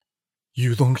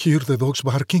You don't hear the dogs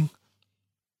barking?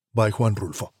 By Juan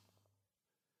Rulfo.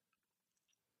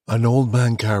 An old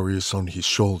man carries on his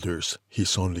shoulders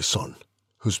his only son,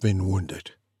 who's been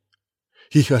wounded.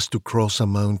 He has to cross a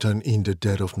mountain in the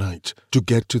dead of night to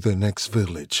get to the next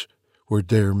village, where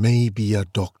there may be a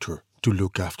doctor to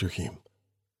look after him.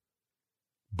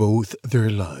 Both their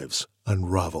lives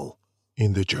unravel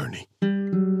in the journey.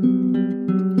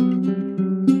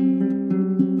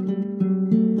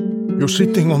 You're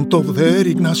sitting on top there,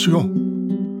 Ignacio.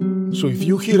 So if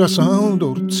you hear a sound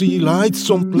or see lights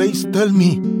someplace, tell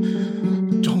me.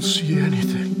 Don't see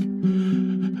anything.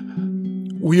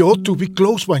 We ought to be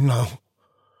close by now.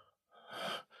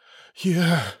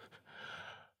 Yeah.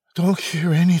 Don't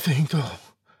hear anything, though.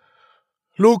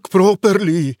 Look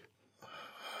properly.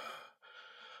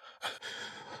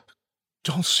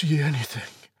 Don't see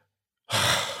anything.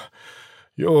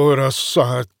 You're a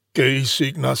sad case,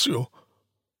 Ignacio.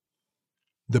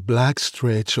 The black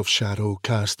stretch of shadow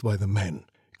cast by the men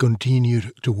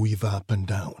continued to weave up and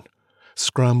down,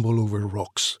 scramble over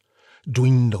rocks,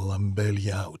 dwindle and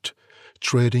belly out,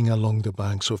 treading along the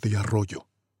banks of the arroyo.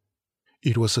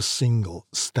 It was a single,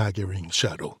 staggering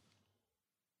shadow.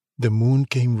 The moon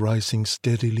came rising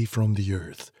steadily from the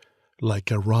earth,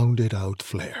 like a rounded-out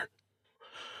flare.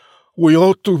 We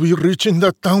ought to be reaching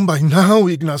that town by now,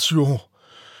 Ignacio.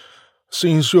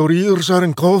 Since your ears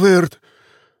aren't covered,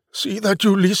 see that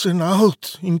you listen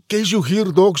out in case you hear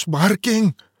dogs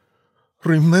barking.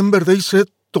 Remember they said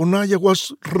Tonaya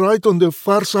was right on the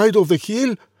far side of the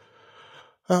hill?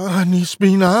 And it's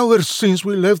been hours since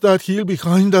we left that hill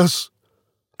behind us.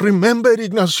 Remember,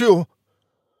 Ignacio?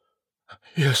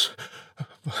 Yes,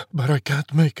 but I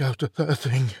can't make out that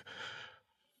thing.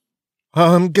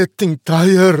 I'm getting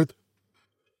tired.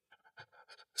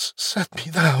 Set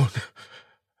me down.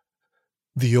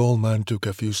 The old man took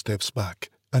a few steps back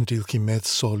until he met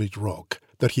solid rock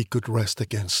that he could rest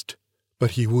against,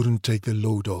 but he wouldn't take the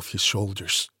load off his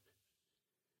shoulders.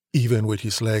 Even with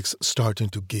his legs starting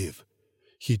to give,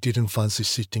 he didn't fancy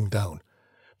sitting down,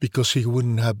 because he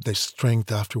wouldn't have the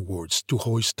strength afterwards to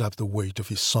hoist up the weight of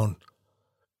his son,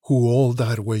 who all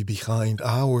that way behind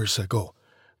hours ago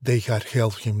they had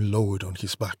helped him load on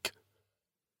his back.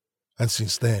 And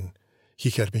since then, he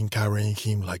had been carrying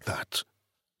him like that.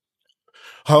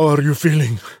 How are you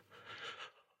feeling?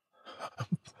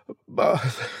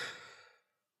 Bad.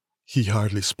 He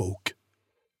hardly spoke.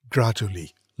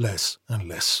 Gradually, less and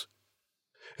less.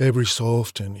 Every so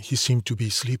often he seemed to be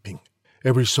sleeping.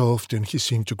 Every so often he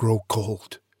seemed to grow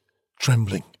cold,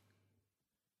 trembling.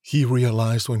 He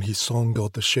realized when his son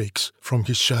got the shakes from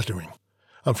his shuddering,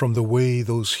 and from the way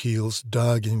those heels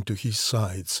dug into his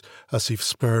sides as if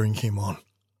spurring him on,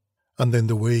 and then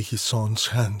the way his son's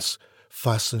hands,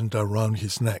 fastened around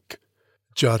his neck,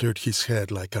 juddered his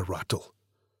head like a rattle.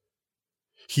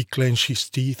 He clenched his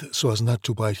teeth so as not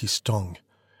to bite his tongue,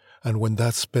 and when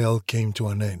that spell came to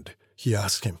an end, he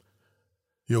asked him,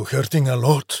 "You hurting a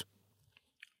lot?"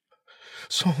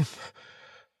 "Some,"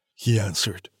 he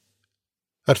answered.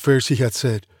 At first he had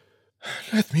said,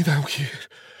 "Let me down here.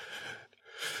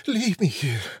 Leave me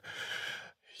here.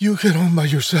 You get on by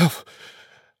yourself.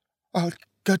 I'll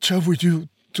catch up with you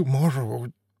tomorrow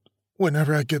or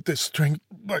whenever I get the strength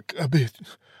back a bit."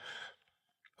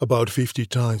 About 50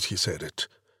 times he said it.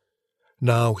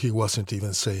 Now he wasn't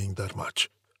even saying that much.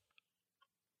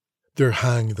 There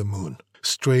hung the moon,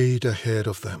 straight ahead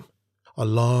of them, a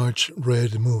large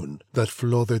red moon that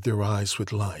flooded their eyes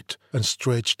with light and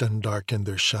stretched and darkened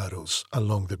their shadows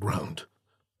along the ground.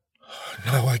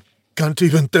 "Now I can't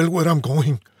even tell where I'm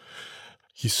going,"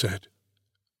 he said,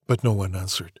 but no one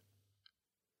answered.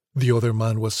 The other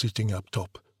man was sitting up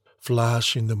top,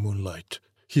 flash in the moonlight,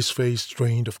 his face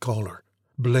drained of color,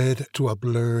 bled to a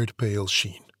blurred pale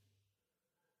sheen.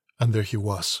 And there he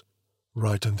was,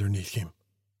 right underneath him.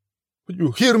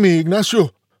 "You hear me, Ignacio?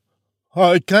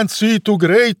 I can't see too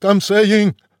great, I'm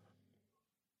saying."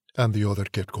 And the other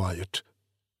kept quiet.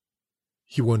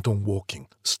 He went on walking,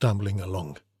 stumbling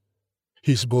along.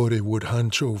 His body would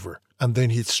hunch over, and then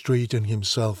he'd straighten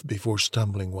himself before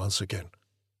stumbling once again.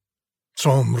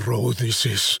 "Some road this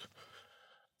is.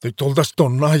 They told us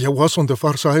Tonaya was on the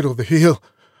far side of the hill.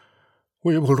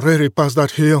 We've already passed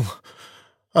that hill,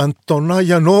 and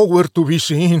Tonaya nowhere to be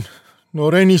seen,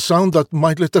 nor any sound that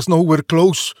might let us know we're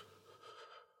close.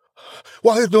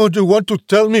 Why don't you want to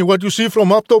tell me what you see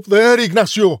from up top there,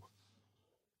 Ignacio?"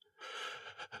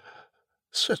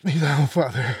 "Set me down,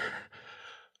 Father."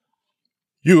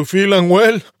 "You feeling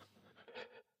well?"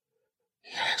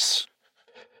 "Yes."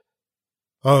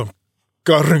 "I'm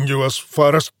carrying you as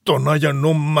far as Tonaya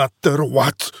no matter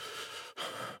what.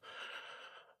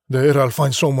 There I'll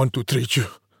find someone to treat you.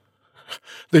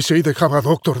 They say they have a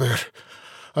doctor there.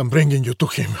 I'm bringing you to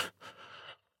him.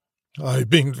 I've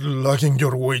been lugging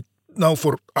your weight now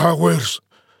for hours.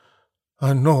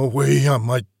 And no way am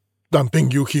I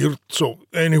dumping you here so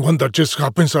anyone that just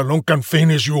happens along can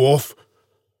finish you off.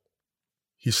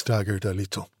 He staggered a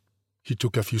little. He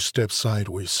took a few steps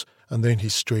sideways, and then he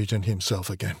straightened himself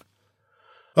again.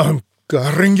 I'm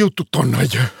carrying you to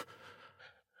Tonaya.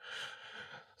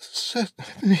 Set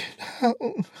me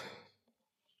down.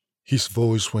 His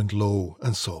voice went low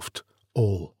and soft,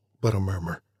 all but a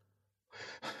murmur.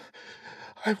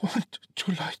 I want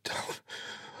to lie down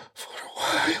for a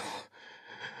while.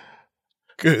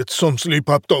 Get some sleep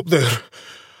up top there.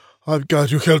 I've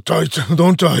got you held tight,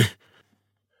 don't I?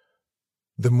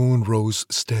 The moon rose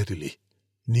steadily,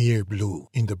 near blue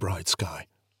in the bright sky.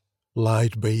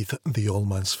 Light bathed the old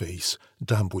man's face,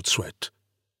 damp with sweat.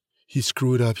 He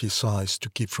screwed up his eyes to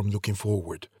keep from looking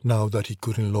forward, now that he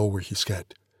couldn't lower his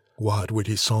head, what with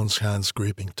his son's hands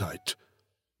gripping tight.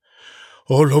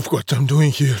 All of what I'm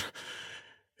doing here,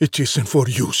 it isn't for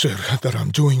you, sir, that I'm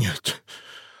doing it.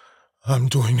 I'm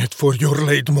doing it for your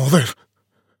late mother.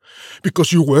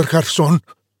 Because you were her son.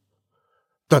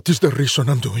 That is the reason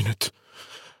I'm doing it.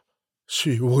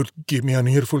 She would give me an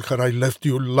earful had I left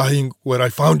you lying where I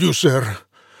found you, sir.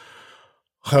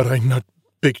 Had I not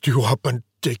picked you up and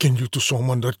taken you to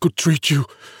someone that could treat you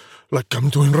like I'm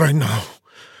doing right now.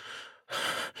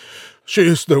 She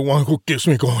is the one who keeps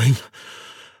me going,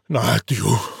 not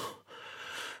you.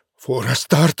 For a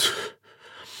start,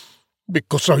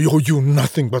 because I owe you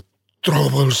nothing but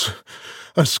troubles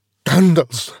and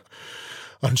scandals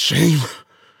and shame.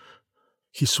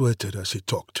 He sweated as he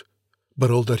talked,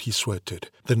 but all that he sweated,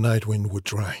 the night wind would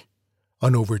dry,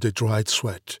 and over the dried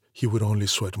sweat, he would only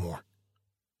sweat more.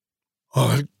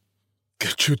 I'll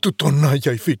get you to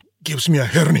Tonaya if it gives me a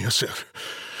hernia, sir,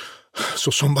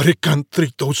 so somebody can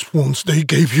treat those wounds they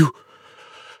gave you.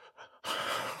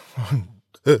 And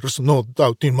there's no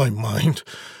doubt in my mind,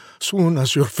 soon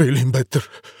as you're feeling better,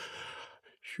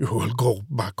 you will go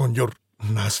back on your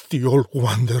nasty old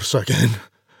wonders again.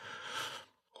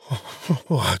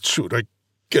 What should I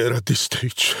care at this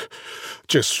stage?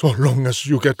 Just so long as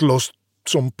you get lost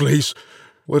someplace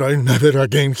where I never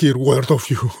again hear word of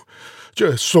you.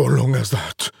 Just so long as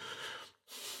that.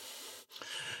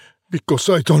 Because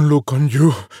I don't look on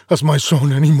you as my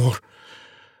son anymore.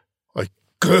 I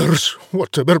curse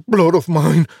whatever blood of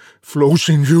mine flows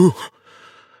in you.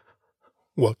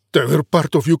 Whatever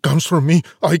part of you comes from me,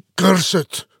 I curse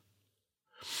it.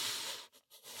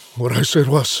 What I said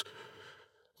was,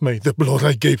 may the blood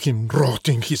I gave him rot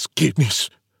in his kidneys.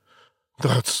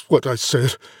 That's what I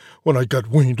said when I got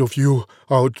wind of you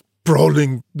out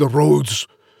prowling the roads,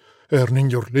 earning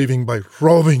your living by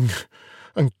robbing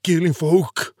and killing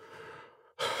folk.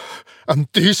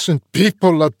 And decent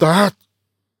people at that.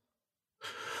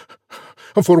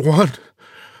 And for one,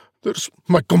 there's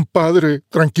my compadre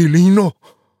Tranquilino.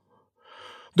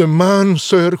 The man,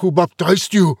 sir, who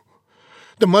baptized you.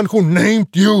 The man who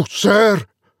named you, sir.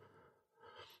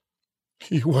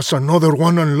 He was another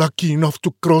one unlucky enough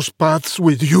to cross paths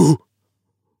with you.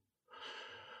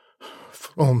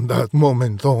 From that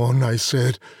moment on, I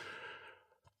said,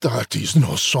 that is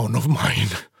no son of mine.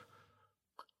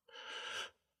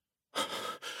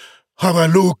 Have a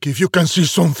look if you can see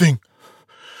something.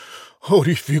 Or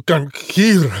if you can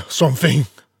hear something.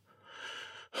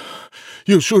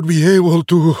 You should be able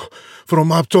to,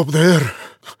 from up top there.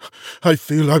 I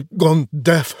feel I've gone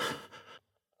deaf.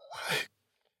 I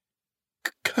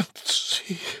can't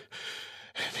see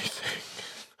anything.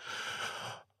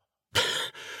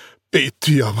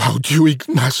 Pity about you,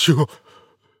 Ignacio.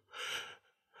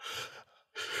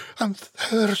 I'm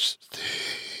thirsty.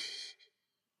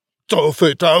 Tough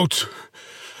it out.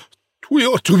 We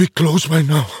ought to be close by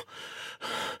now.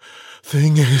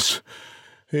 Thing is,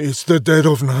 it's the dead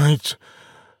of night,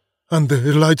 and the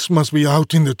lights must be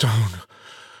out in the town.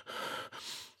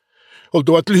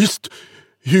 Although at least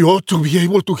you ought to be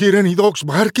able to hear any dogs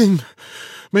barking.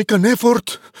 Make an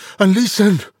effort and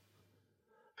listen.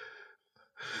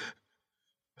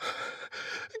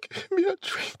 Give me a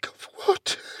drink of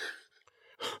water.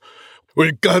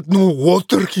 We got no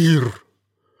water here.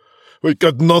 We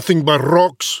got nothing but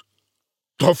rocks.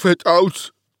 Tough it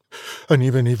out. And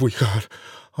even if we had,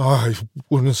 I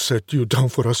wouldn't set you down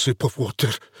for a sip of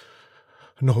water.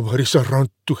 Nobody's around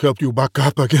to help you back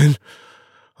up again.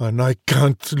 And I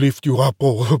can't lift you up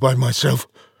all by myself.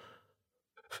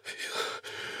 I feel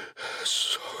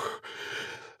so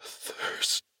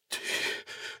thirsty.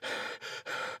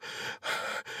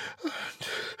 And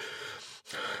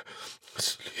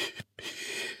sleepy.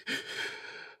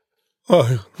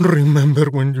 I remember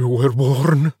when you were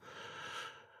born.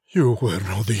 You were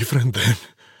no different then.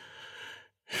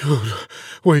 You'd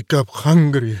wake up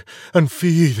hungry and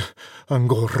feed and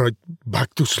go right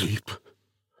back to sleep.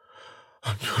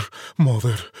 And your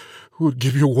mother would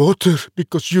give you water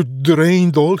because you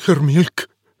drained all her milk.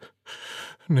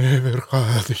 Never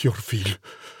had your fill.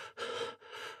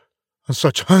 And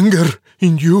such hunger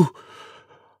in you,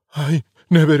 I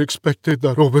never expected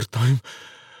that over time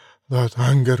that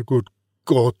anger would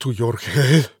go to your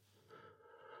head.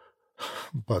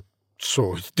 But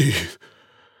so it did.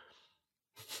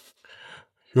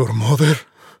 Your mother,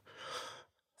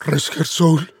 rest her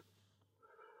soul,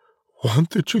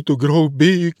 wanted you to grow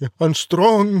big and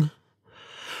strong.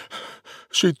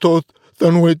 She thought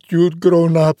that when you'd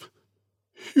grown up,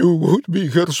 you would be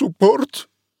her support.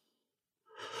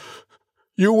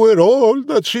 You were all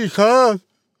that she had.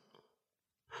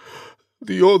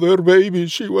 The other baby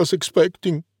she was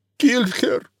expecting killed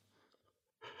her.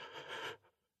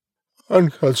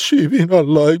 And had she been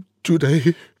alive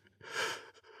today,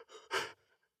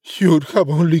 you'd have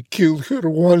only killed her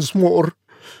once more.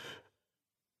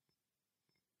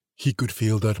 He could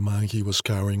feel that man he was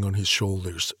carrying on his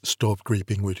shoulders stop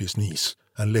gripping with his knees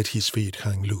and let his feet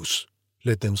hang loose,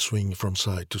 let them swing from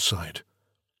side to side.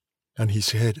 And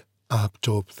his head, up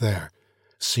top there,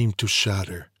 seemed to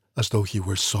shatter as though he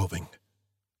were sobbing.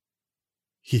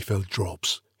 He felt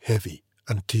drops, heavy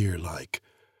and tear-like,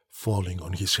 falling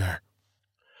on his hair.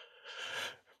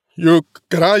 You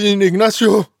crying,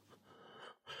 Ignacio?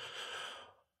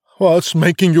 What's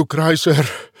making you cry, sir,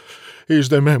 is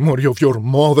the memory of your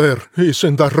mother,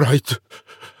 isn't that right?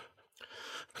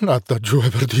 Not that you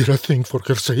ever did a thing for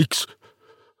her sakes.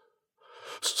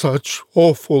 Such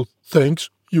awful things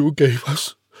you gave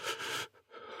us.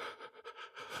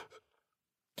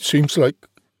 Seems like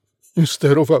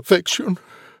instead of affection,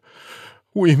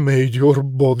 we made your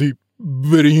body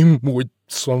brim with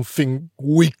something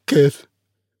wicked.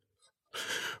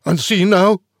 And see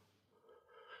now,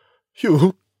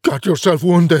 you got yourself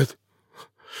wounded.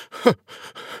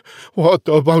 What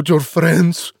about your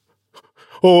friends?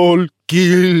 All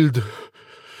killed.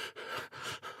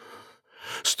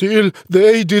 Still,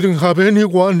 they didn't have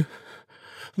anyone.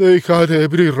 They had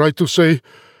every right to say,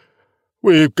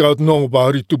 we've got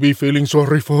nobody to be feeling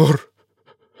sorry for.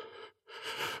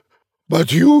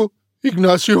 But you,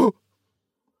 Ignacio?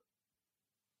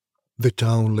 The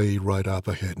town lay right up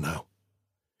ahead now.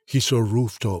 He saw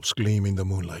rooftops gleam in the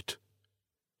moonlight.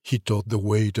 He thought the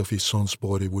weight of his son's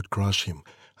body would crush him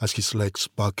as his legs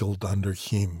buckled under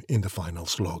him in the final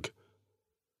slog.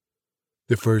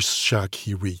 The first shack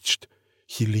he reached,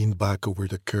 he leaned back over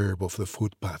the curb of the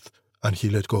footpath and he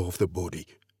let go of the body,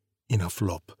 in a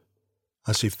flop,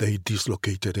 as if they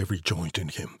dislocated every joint in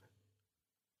him.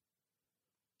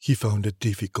 He found it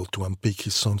difficult to unpick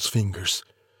his son's fingers,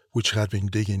 which had been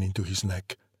digging into his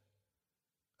neck.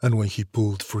 And when he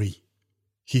pulled free,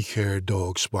 he heard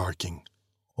dogs barking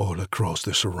all across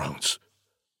the surrounds.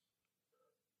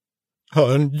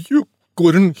 And you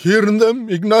couldn't hear them,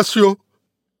 Ignacio?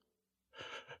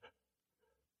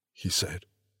 He said.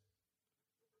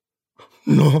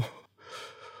 No.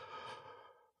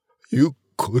 You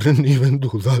couldn't even do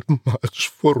that much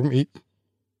for me.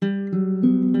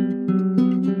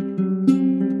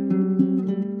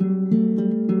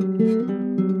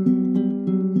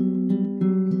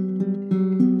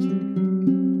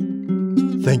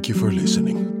 Thank you for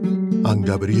listening. I'm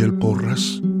Gabriel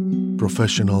Porras,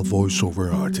 professional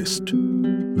voiceover artist.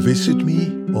 Visit me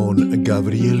on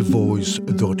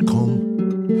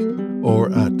gabrielvoice.com or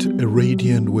at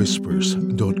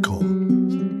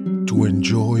radiantwhispers.com to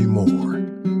enjoy more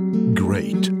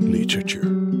great literature.